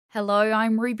Hello,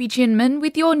 I'm Ruby Ginman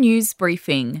with your news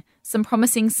briefing. Some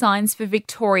promising signs for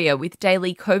Victoria with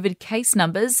daily COVID case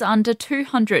numbers under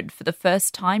 200 for the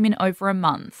first time in over a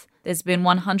month. There's been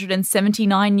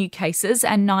 179 new cases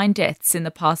and 9 deaths in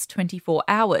the past 24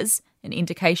 hours, an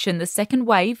indication the second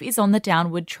wave is on the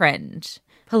downward trend.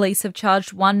 Police have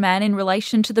charged one man in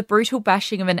relation to the brutal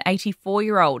bashing of an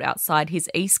 84-year-old outside his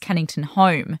East Cannington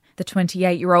home. The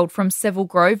 28-year-old from Seville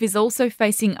Grove is also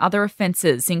facing other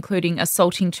offences, including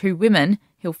assaulting 2 women.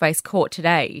 He'll face court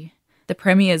today. The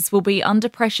premiers will be under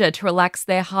pressure to relax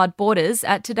their hard borders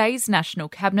at today's National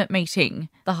Cabinet meeting.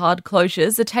 The hard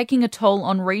closures are taking a toll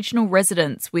on regional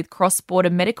residents, with cross-border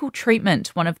medical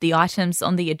treatment one of the items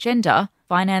on the agenda.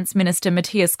 Finance Minister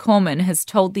Matthias Cormann has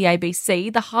told the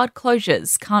ABC the hard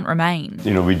closures can't remain.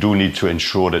 We do need to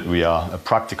ensure that we are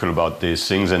practical about these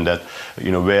things and that,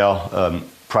 where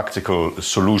practical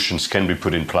solutions can be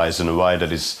put in place in a way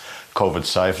that is COVID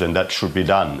safe, then that should be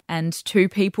done. And 2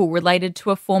 people related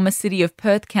to a former City of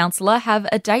Perth councillor have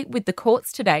a date with the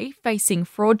courts today facing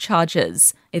fraud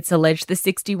charges. It's alleged the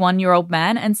 61-year-old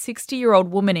man and 60-year-old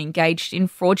woman engaged in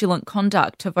fraudulent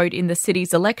conduct to vote in the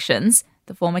city's elections.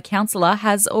 The former councillor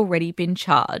has already been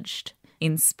charged.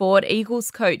 In sport,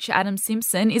 Eagles coach Adam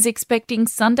Simpson is expecting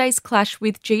Sunday's clash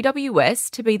with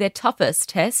GWS to be their toughest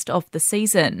test of the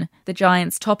season. The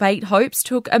Giants' top 8 hopes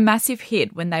took a massive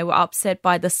hit when they were upset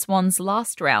by the Swans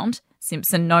last round.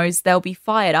 Simpson knows they'll be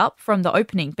fired up from the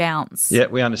opening bounce. Yeah,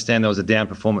 we understand there was a down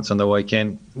performance on the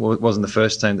weekend. Well, it wasn't the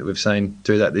first team that we've seen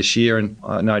do that this year, and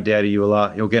no doubt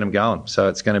you'll get them going. So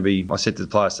it's going to be, I said to the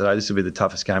players today, this will be the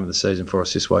toughest game of the season for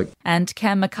us this week. And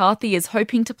Cam McCarthy is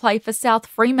hoping to play for South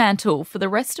Fremantle for the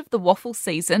rest of the waffle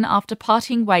season after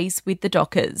parting ways with the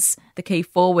Dockers. The key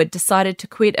forward decided to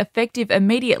quit effective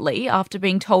immediately after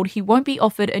being told he won't be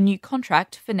offered a new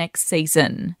contract for next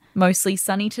season. Mostly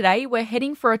sunny today, we're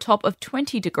heading for a top of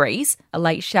 20 degrees. A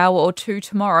late shower or 2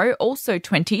 tomorrow, also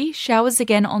 20. Showers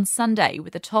again on Sunday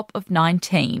with a top of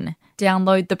 19.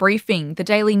 Download The Briefing, the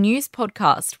daily news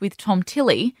podcast with Tom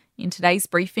Tilley. In today's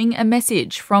briefing, a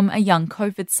message from a young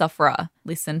COVID sufferer.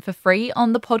 Listen for free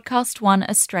on the Podcast One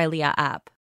Australia app.